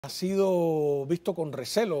Ha sido visto con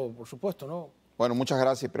recelo, por supuesto, ¿no? Bueno, muchas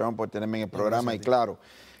gracias, primero, por tenerme en el programa. Y claro,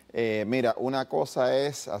 mira, una cosa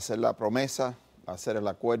es hacer la promesa, hacer el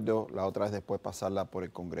acuerdo, la otra es después pasarla por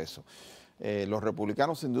el Congreso. Los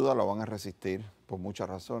republicanos sin duda lo van a resistir por muchas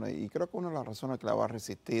razones, y creo que una de las razones que la va a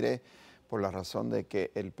resistir es por la razón de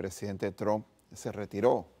que el presidente Trump se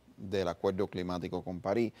retiró del acuerdo climático con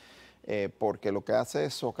París, porque lo que hace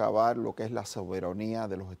es socavar lo que es la soberanía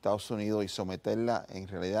de los Estados Unidos y someterla en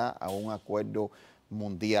realidad a un acuerdo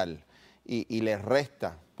mundial, y le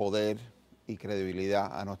resta poder y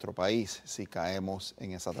credibilidad a nuestro país si caemos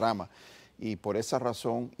en esa trama. Y por esa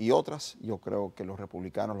razón y otras, yo creo que los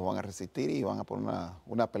republicanos lo van a resistir y van a poner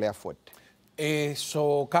una pelea fuerte.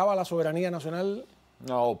 ¿Socava la soberanía nacional?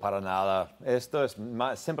 No, para nada. Esto es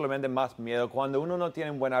simplemente más miedo. Cuando uno no tiene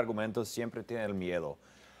un buen argumento, siempre tiene el miedo.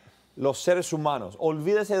 Los seres humanos,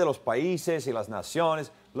 olvídese de los países y las naciones,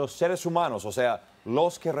 los seres humanos, o sea,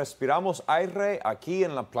 los que respiramos aire aquí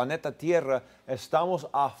en el planeta Tierra, estamos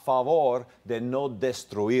a favor de no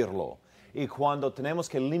destruirlo. Y cuando tenemos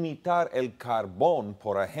que limitar el carbón,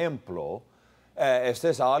 por ejemplo,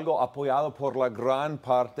 este es algo apoyado por la gran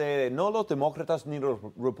parte, no los demócratas ni los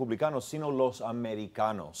republicanos, sino los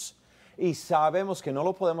americanos. Y sabemos que no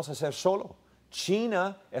lo podemos hacer solo.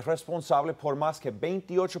 China es responsable por más que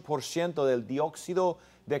 28% del dióxido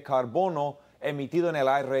de carbono emitido en el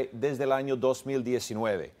aire desde el año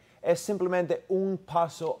 2019. Es simplemente un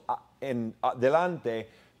paso adelante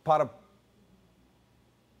para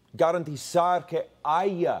garantizar que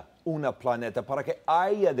haya un planeta, para que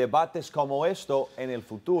haya debates como esto en el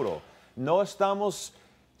futuro. No estamos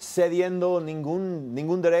cediendo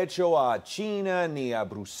ningún derecho a China, ni a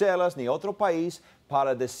Bruselas, ni a otro país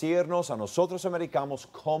para decirnos a nosotros americanos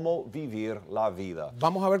cómo vivir la vida.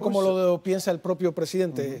 Vamos a ver cómo lo piensa el propio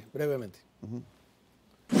presidente brevemente.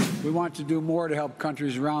 We want to do more to help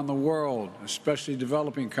countries around the world, especially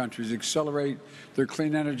developing countries, accelerate their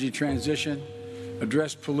clean energy transition,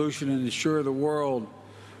 address pollution, and ensure the world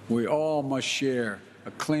we all must share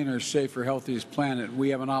a cleaner, safer, healthier planet.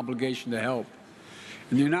 We have an obligation to help.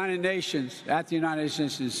 In the United Nations, at the United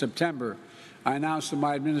Nations in September, I announced that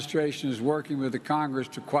my administration is working with the Congress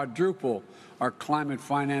to quadruple our climate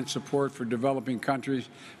finance support for developing countries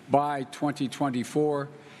by 2024,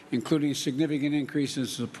 including significant increase in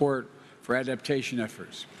support for adaptation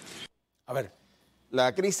efforts. A ver,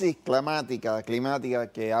 la crisis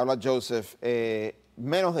climática que habla Joseph,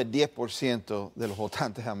 menos del 10% de los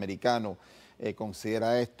votantes americanos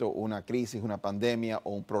considera esto una crisis, una pandemia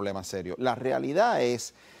o un problema serio. La realidad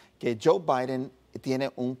es que Joe Biden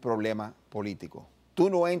tiene un problema político. Tú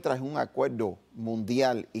no entras en un acuerdo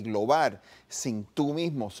mundial y global sin tú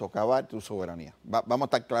mismo socavar tu soberanía. Vamos a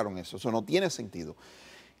estar claros en eso. Eso no tiene sentido.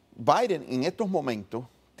 Biden en estos momentos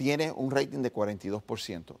tiene un rating de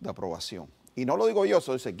 42% de aprobación. Y no lo digo yo,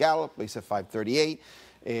 eso dice Gallup, lo dice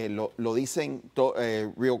 538, lo dicen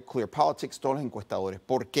Real Clear Politics, todos los encuestadores.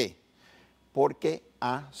 ¿Por qué? Porque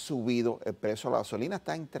ha subido el precio de la gasolina,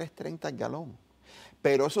 está en $3.30 el galón.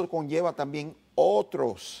 Pero eso conlleva también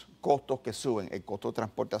otros costos que suben, el costo de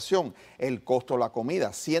transportación, el costo de la comida,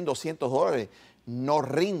 $100, $200 no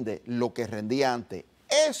rinde lo que rendía antes.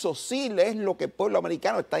 Eso sí es lo que el pueblo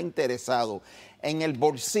americano está interesado, en el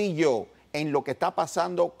bolsillo, en lo que está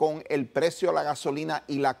pasando con el precio de la gasolina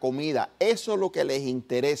y la comida. Eso es lo que les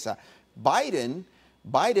interesa. Biden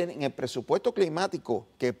en el presupuesto climático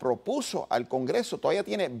que propuso al Congreso todavía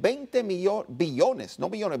tiene 20 billones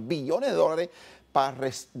de dólares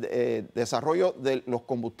para desarrollo de los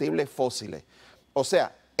combustibles fósiles. O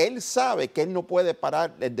sea, él sabe que él no puede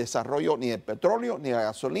parar el desarrollo ni del petróleo, ni de la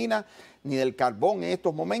gasolina, ni del carbón en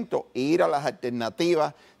estos momentos e ir a las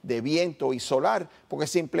alternativas de viento y solar, porque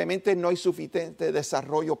simplemente no hay suficiente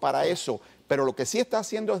desarrollo para eso. Pero lo que sí está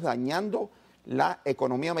haciendo es dañando la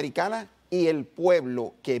economía americana y el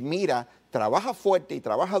pueblo que mira, trabaja fuerte y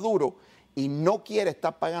trabaja duro y no quiere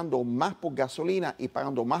estar pagando más por gasolina y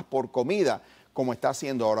pagando más por comida como está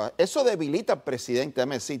haciendo ahora. Eso debilita al presidente,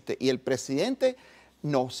 déjame decirte, y el presidente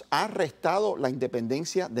nos ha restado la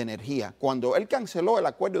independencia de energía. Cuando él canceló el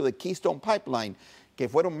acuerdo de Keystone Pipeline, que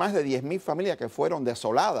fueron más de 10,000 familias que fueron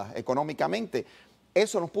desoladas económicamente,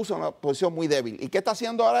 eso nos puso en una posición muy débil. ¿Y qué está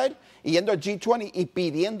haciendo ahora él? Yendo al G20 y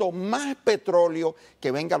pidiendo más petróleo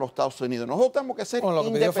que venga a los Estados Unidos. Nosotros tenemos que ser independientes.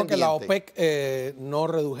 Lo que pidió fue que la OPEC no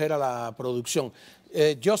redujera la producción.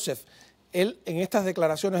 Joseph, él en estas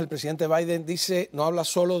declaraciones, el presidente Biden dice, no habla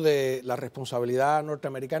solo de la responsabilidad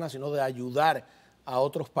norteamericana, sino de ayudar a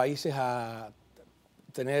otros países a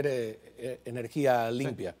tener energía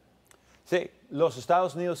limpia. Sí, los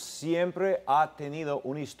Estados Unidos siempre ha tenido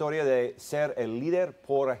una historia de ser el líder,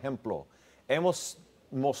 por ejemplo. Hemos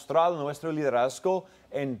mostrado nuestro liderazgo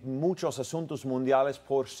en muchos asuntos mundiales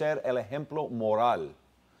por ser el ejemplo moral.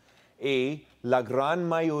 Y la gran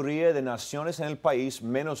mayoría de naciones en el país,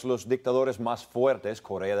 menos los dictadores más fuertes,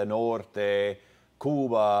 Corea del Norte,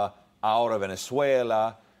 Cuba, ahora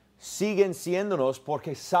Venezuela, siguen siéndonos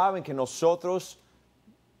porque saben que nosotros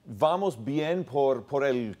vamos bien por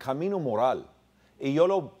el camino moral. Y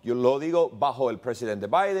yo lo digo bajo el presidente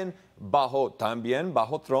Biden, también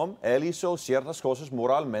bajo Trump. Él hizo ciertas cosas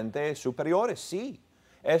moralmente superiores, sí.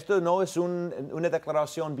 Esto no es una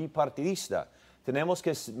declaración bipartidista. Tenemos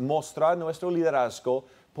que mostrar nuestro liderazgo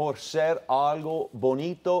por ser algo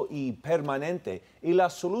bonito y permanente. Y la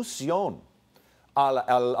solución a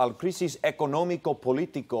la crisis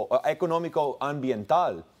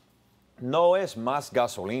económico-ambiental no es más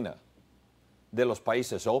gasolina de los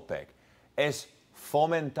países OPEC, es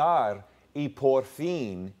fomentar y por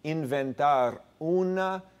fin inventar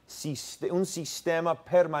un sistema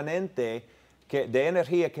permanente de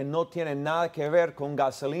energía que no tiene nada que ver con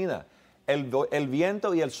gasolina. El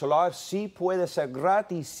viento y el solar sí puede ser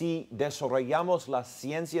gratis si desarrollamos la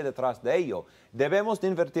ciencia detrás de ello. Debemos de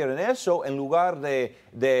invertir en eso en lugar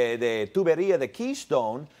de tubería de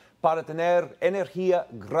Keystone para tener energía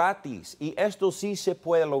gratis. Y esto sí se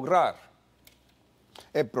puede lograr.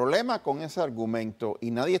 El problema con ese argumento,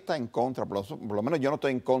 y nadie está en contra, por lo menos yo no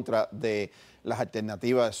estoy en contra de las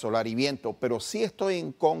alternativas de solar y viento, pero sí estoy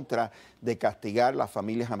en contra de castigar las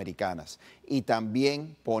familias americanas y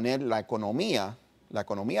también poner la economía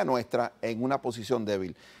nuestra en una posición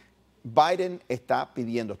débil. Biden está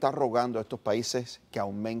rogando a estos países que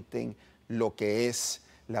aumenten lo que es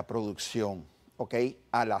la producción. ¿Okay?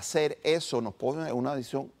 Al hacer eso nos pone en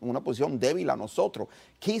una posición débil a nosotros.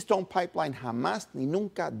 Keystone Pipeline jamás ni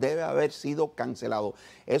nunca debe haber sido cancelado.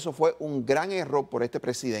 Eso fue un gran error por este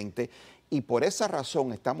presidente y por esa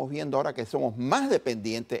razón estamos viendo ahora que somos más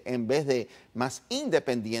dependientes en vez de más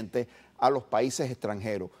independientes a los países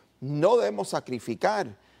extranjeros. No debemos sacrificar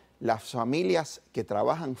las familias que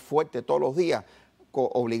trabajan fuerte todos los días,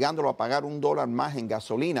 obligándolo a pagar $1 más en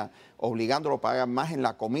gasolina, obligándolo a pagar más en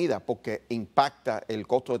la comida porque impacta el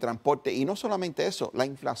costo de transporte. Y no solamente eso, la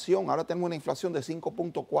inflación, ahora tenemos una inflación de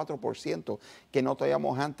 5.4% que no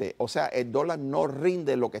teníamos antes. O sea, el dólar no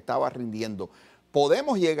rinde lo que estaba rindiendo.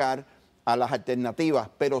 Podemos llegar a las alternativas,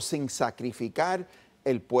 pero sin sacrificar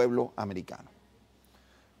el pueblo americano.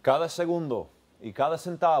 Cada segundo y cada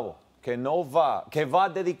centavo que va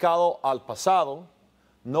dedicado al pasado,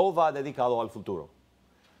 no va dedicado al futuro.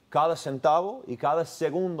 Cada centavo y cada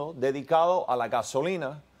segundo dedicado a la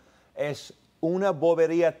gasolina es una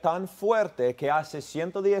bobería tan fuerte que hace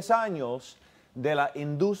 110 años de la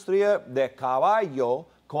industria de caballo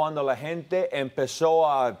cuando la gente empezó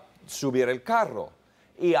a subir el carro.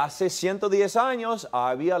 Y hace 110 años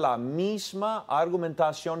había la misma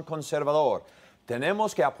argumentación conservadora.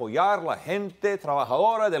 Tenemos que apoyar a la gente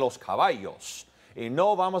trabajadora de los caballos y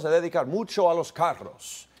no vamos a dedicar mucho a los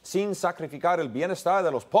carros, sin sacrificar el bienestar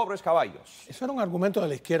de los pobres caballos. Eso era un argumento de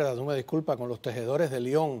la izquierda, no me disculpa, con los tejedores de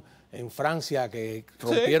Lyon en Francia, que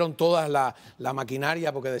rompieron toda la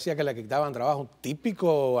maquinaria porque decía que le quitaban trabajo. Un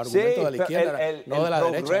típico argumento de la izquierda, no de la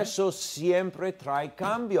derecha. El progreso siempre trae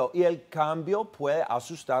cambio y el cambio puede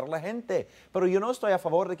asustar a la gente. Pero yo no estoy a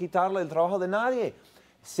favor de quitarle el trabajo de nadie.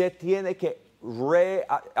 Se tiene que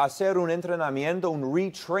hacer un entrenamiento, un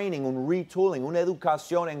retraining, un retooling, una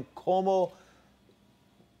educación en cómo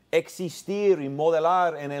existir y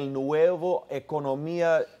modelar en el nuevo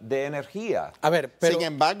economía de energía. A ver, pero sin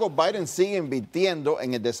embargo, Biden sigue invirtiendo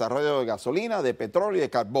en el desarrollo de gasolina, de petróleo y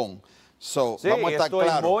de carbón. Sí, vamos a estar estoy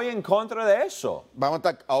muy en contra de eso. Vamos a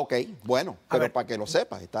estar, ok, bueno, pero para que lo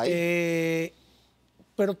sepas, está ahí.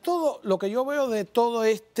 Pero todo lo que yo veo de todo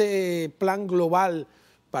este plan global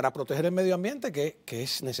para proteger el medio ambiente, que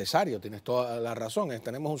es necesario, tienes toda la razón,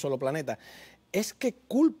 tenemos un solo planeta, es que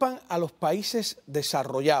culpan a los países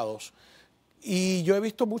desarrollados. Y yo he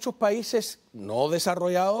visto muchos países no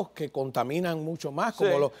desarrollados que contaminan mucho más,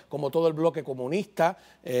 como todo el bloque comunista.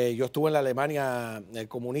 Yo estuve en la Alemania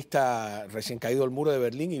comunista recién caído el muro de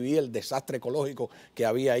Berlín y vi el desastre ecológico que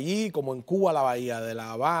había allí, como en Cuba la bahía de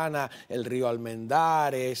La Habana, el río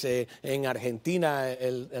Almendares, en Argentina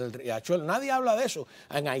el riachuelo. Nadie habla de eso.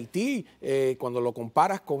 En Haití, cuando lo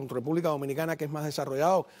comparas con República Dominicana, que es más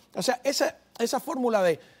desarrollado. O sea, esa fórmula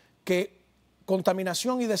de que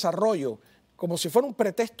contaminación y desarrollo, como si fuera un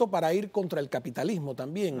pretexto para ir contra el capitalismo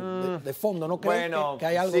también, de fondo. ¿No crees que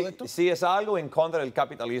hay algo de esto? Si es algo en contra del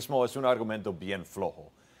capitalismo, es un argumento bien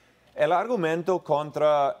flojo. El argumento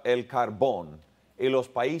contra el carbón y los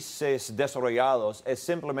países desarrollados es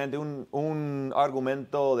simplemente un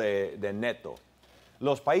argumento de neto.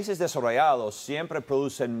 los países desarrollados siempre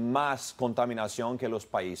producen más contaminación que los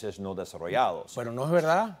países no desarrollados. Pero no es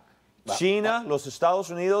verdad. China, los Estados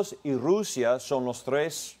Unidos y Rusia son los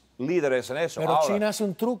tres líderes en eso. Pero ahora, China hace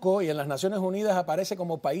un truco y en las Naciones Unidas aparece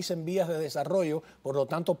como país en vías de desarrollo, por lo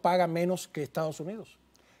tanto paga menos que Estados Unidos.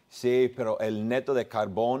 Sí, pero el neto de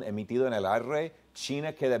carbón emitido en el aire,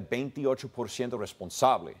 China queda 28%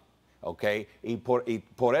 responsable, ¿ok? Y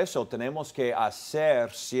por eso tenemos que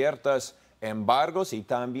hacer ciertos embargos y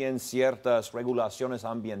también ciertas regulaciones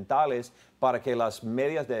ambientales para que las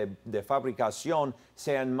medidas de fabricación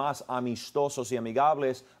sean más amistosos y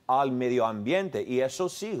amigables al medio ambiente. Y eso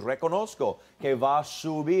sí, reconozco que va a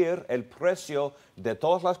subir el precio de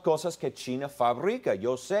todas las cosas que China fabrica.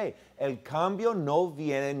 Yo sé, el cambio no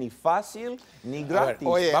viene ni fácil ni gratis.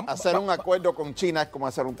 Oye, hacer un acuerdo con China es como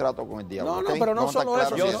hacer un trato con el diablo. No, ¿okay? pero no Vamos a solo estar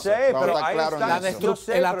eso. claros Yo en sé, Vamos a pero estar ahí claros en está. eso. Yo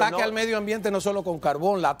sé, el pero ataque no- al medio ambiente no solo con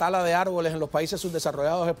carbón, la tala de árboles en los países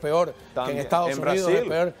subdesarrollados es peor que También, en Estados en Unidos Brasil. es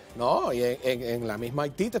peor. No, y en la misma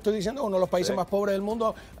Haití, te estoy diciendo, uno de los países Sí. más pobres del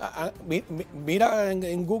mundo. Mira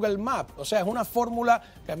en Google Maps, o sea, es una fórmula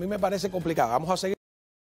que a mí me parece complicada. Vamos a seguir.